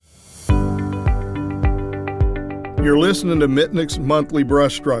You're listening to Mitnick's Monthly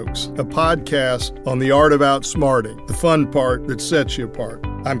Brushstrokes, a podcast on the art of outsmarting, the fun part that sets you apart.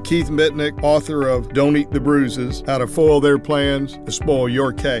 I'm Keith Mitnick, author of Don't Eat the Bruises, How to Foil Their Plans to Spoil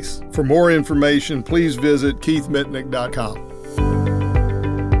Your Case. For more information, please visit keithmitnick.com.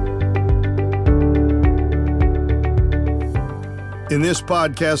 In this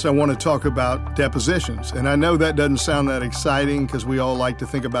podcast, I want to talk about depositions. And I know that doesn't sound that exciting because we all like to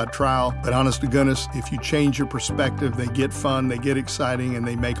think about trial. But honest to goodness, if you change your perspective, they get fun, they get exciting, and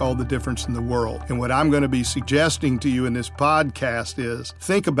they make all the difference in the world. And what I'm going to be suggesting to you in this podcast is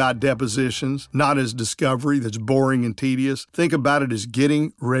think about depositions not as discovery that's boring and tedious. Think about it as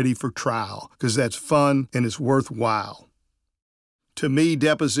getting ready for trial because that's fun and it's worthwhile. To me,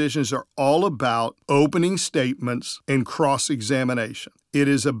 depositions are all about opening statements and cross-examination. It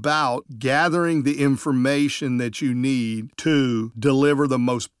is about gathering the information that you need to deliver the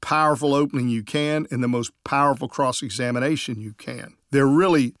most powerful opening you can and the most powerful cross-examination you can. There are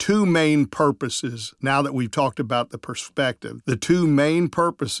really two main purposes now that we've talked about the perspective. The two main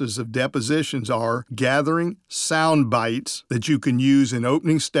purposes of depositions are gathering sound bites that you can use in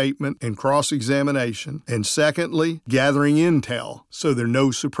opening statement and cross-examination, and secondly, gathering intel so there are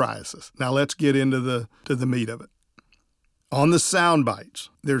no surprises. Now let's get into the meat of it. On the sound bites,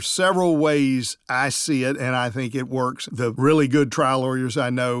 there's several ways I see it, and I think it works. The really good trial lawyers I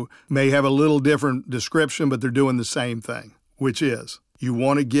know may have a little different description, but they're doing the same thing, which is you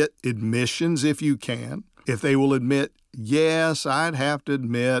want to get admissions if you can. If they will admit, yes, I'd have to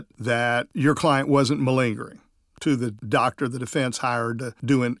admit that your client wasn't malingering to the doctor the defense hired to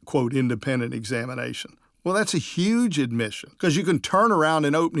do an, quote, independent examination. Well, that's a huge admission because you can turn around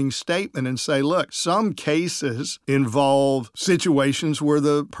an opening statement and say, look, some cases involve situations where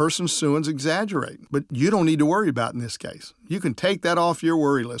the person suing's exaggerating, but you don't need to worry about in this case. You can take that off your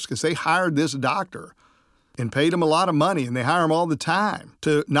worry list because they hired this doctor and paid him a lot of money, and they hire him all the time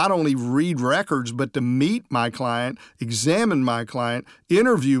to not only read records, but to meet my client, examine my client,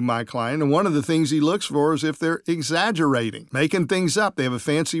 interview my client. And one of the things he looks for is if they're exaggerating, making things up. They have a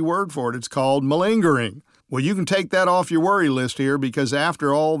fancy word for it. It's called malingering. Well, you can take that off your worry list here because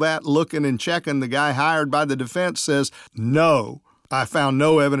after all that looking and checking, the guy hired by the defense says, no, I found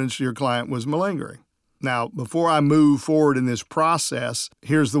no evidence your client was malingering. Now, before I move forward in this process,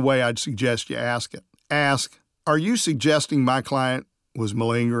 here's the way I'd suggest you ask it. Ask, are you suggesting my client was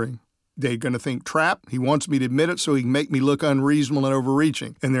malingering? They're going to think, trap, he wants me to admit it so he can make me look unreasonable and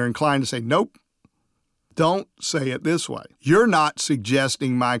overreaching. And they're inclined to say, nope. Don't say it this way. You're not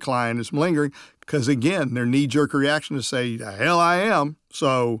suggesting my client is malingering because, again, their knee-jerk reaction is to say, the hell I am.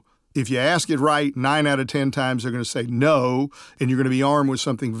 So if you ask it right, 9 out of 10 times they're going to say no, and you're going to be armed with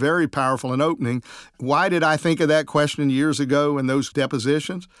something very powerful and opening. Why did I think of that question years ago in those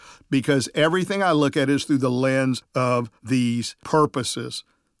depositions? Because everything I look at is through the lens of these purposes.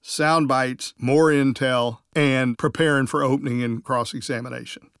 Sound bites, more intel, and preparing for opening and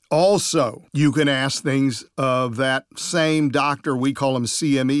cross-examination. Also, you can ask things of that same doctor, we call them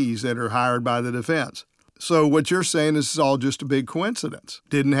CMEs, that are hired by the defense. So what you're saying is all just a big coincidence.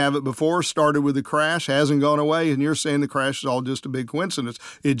 Didn't have it before, started with a crash, hasn't gone away, and you're saying the crash is all just a big coincidence.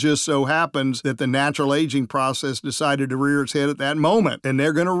 It just so happens that the natural aging process decided to rear its head at that moment, and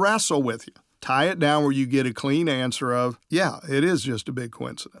they're going to wrestle with you. Tie it down where you get a clean answer of, yeah, it is just a big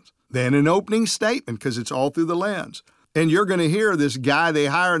coincidence. Then an opening statement, because it's all through the lens. And you're going to hear this guy they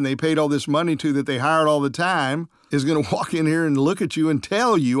hired and they paid all this money to that they hired all the time is going to walk in here and look at you and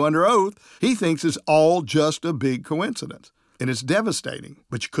tell you under oath he thinks it's all just a big coincidence. And it's devastating.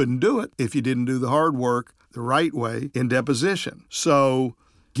 But you couldn't do it if you didn't do the hard work the right way in deposition. So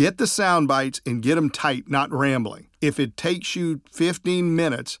get the sound bites and get them tight, not rambling. If it takes you 15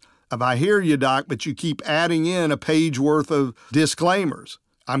 minutes, if I hear you, Doc, but you keep adding in a page worth of disclaimers,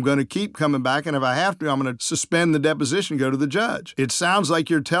 I'm going to keep coming back, and if I have to, I'm going to suspend the deposition, go to the judge. It sounds like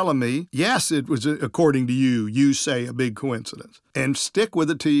you're telling me, yes, it was, according to you, you say a big coincidence. And stick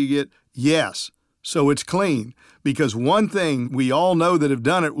with it till you get yes, so it's clean. Because one thing we all know that have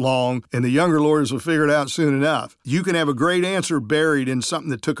done it long, and the younger lawyers will figure it out soon enough, you can have a great answer buried in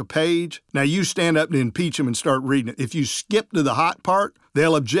something that took a page. Now, you stand up and impeach them and start reading it. If you skip to the hot part,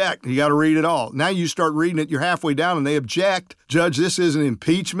 they'll object. You got to read it all. Now you start reading it, you're halfway down, and they object. Judge, this isn't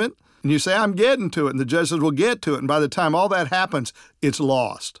impeachment. And you say, I'm getting to it. And the judge says, we'll get to it. And by the time all that happens, it's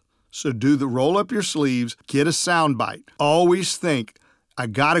lost. So roll up your sleeves, get a sound bite. Always think, I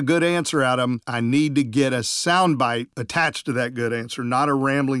got a good answer out of them. I need to get a sound bite attached to that good answer, not a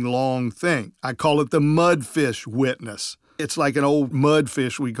rambling long thing. I call it the mudfish witness. It's like an old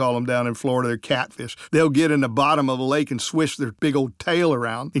mudfish, we call them down in Florida. They're catfish. They'll get in the bottom of a lake and swish their big old tail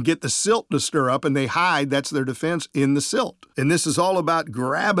around and get the silt to stir up, and they hide, that's their defense, in the silt. And this is all about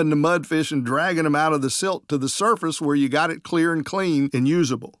grabbing the mudfish and dragging them out of the silt to the surface where you got it clear and clean and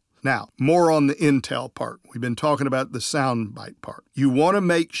usable. Now, more on the intel part. We've been talking about the soundbite part. You want to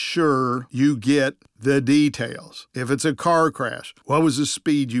make sure you get the details. If it's a car crash, what was the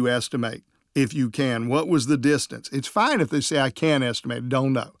speed you estimate? If you can, what was the distance? It's fine if they say, I can't estimate,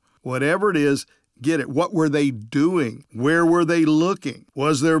 don't know. Whatever it is, get it. What were they doing? Where were they looking?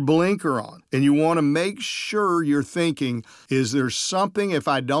 Was their blinker on? And you want to make sure you're thinking, is there something, if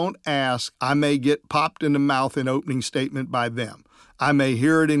I don't ask, I may get popped in the mouth in opening statement by them? I may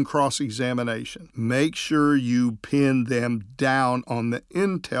hear it in cross-examination. Make sure you pin them down on the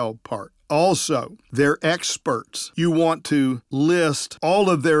intel part. Also, they're experts. You want to list all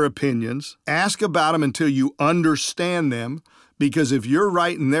of their opinions, ask about them until you understand them, because if you're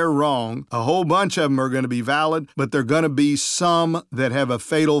right and they're wrong, a whole bunch of them are going to be valid, but there are going to be some that have a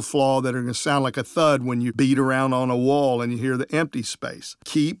fatal flaw that are going to sound like a thud when you beat around on a wall and you hear the empty space.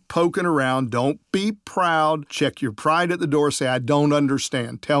 Keep poking around. Don't be proud. Check your pride at the door. Say, I don't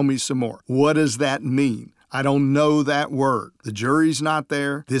understand. Tell me some more. What does that mean? I don't know that word. The jury's not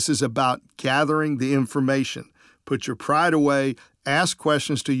there. This is about gathering the information. Put your pride away. Ask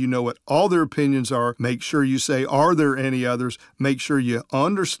questions till you know what all their opinions are. Make sure you say, are there any others? Make sure you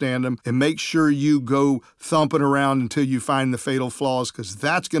understand them, and make sure you go thumping around until you find the fatal flaws, because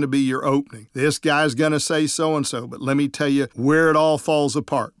that's going to be your opening. This guy's going to say so-and-so, but let me tell you where it all falls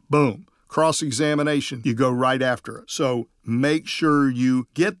apart. Boom. Cross-examination, you go right after it. So make sure you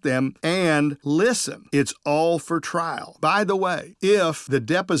get them and listen. It's all for trial. By the way, if the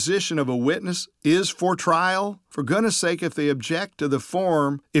deposition of a witness is for trial, for goodness sake, if they object to the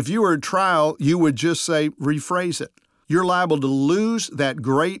form, if you were at trial, you would just say, rephrase it. You're liable to lose that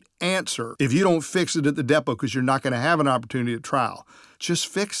great answer if you don't fix it at the depot, because you're not going to have an opportunity at trial. Just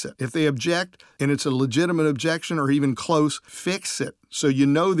fix it. If they object and it's a legitimate objection or even close, fix it. So you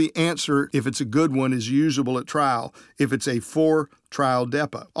know the answer, if it's a good one, is usable at trial, if it's a for-trial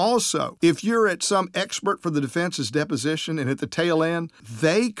depot. Also, if you're at some expert for the defense's deposition and at the tail end,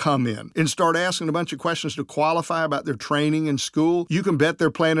 they come in and start asking a bunch of questions to qualify about their training in school, you can bet they're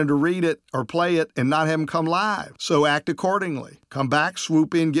planning to read it or play it and not have them come live. So act accordingly. Come back,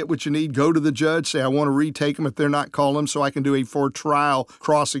 swoop in, get what you need, go to the judge, say, I want to retake them if they're not calling them so I can do a for-trial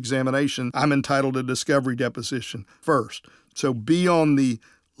cross-examination. I'm entitled to discovery deposition first. So be on the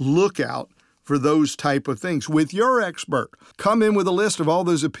lookout for those type of things. With your expert, come in with a list of all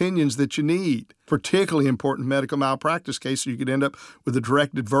those opinions that you need. Particularly important medical malpractice case, so you could end up with a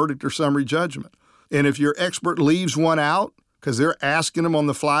directed verdict or summary judgment. And if your expert leaves one out, because they're asking them on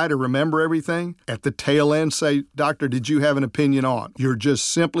the fly to remember everything, at the tail end say, Doctor, did you have an opinion on? You're just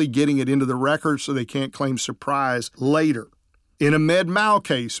simply getting it into the record so they can't claim surprise later. In a med-mal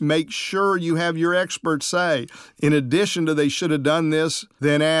case, make sure you have your expert say, in addition to they should have done this,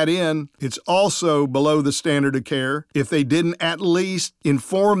 then add in, it's also below the standard of care if they didn't at least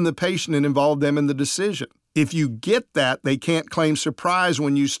inform the patient and involve them in the decision. If you get that, they can't claim surprise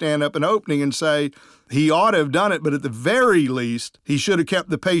when you stand up an opening and say, he ought to have done it, but at the very least, he should have kept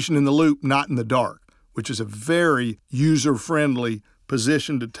the patient in the loop, not in the dark, which is a very user-friendly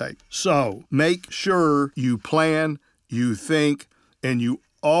position to take. So make sure you plan, you think, and you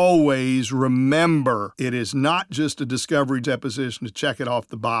always remember it is not just a discovery deposition to check it off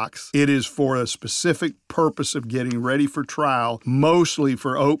the box. It is for a specific purpose of getting ready for trial, mostly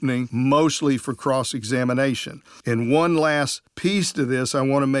for opening, mostly for cross-examination. And one last piece to this I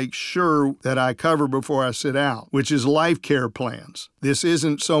want to make sure that I cover before I sit down, which is life care plans. This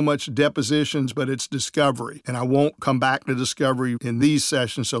isn't so much depositions, but it's discovery. And I won't come back to discovery in these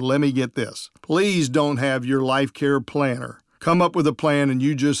sessions, so let me get this. Please don't have your life care planner come up with a plan and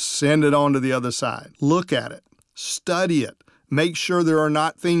you just send it on to the other side. Look at it. Study it. Make sure there are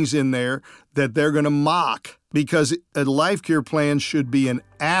not things in there that they're going to mock, because a life care plan should be an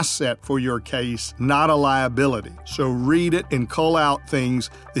asset for your case, not a liability. So read it and cull out things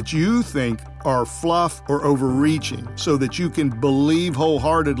that you think are fluff or overreaching so that you can believe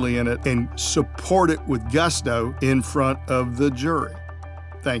wholeheartedly in it and support it with gusto in front of the jury.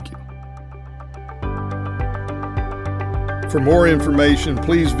 Thank you. For more information,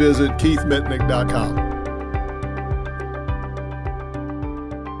 please visit keithmitnick.com.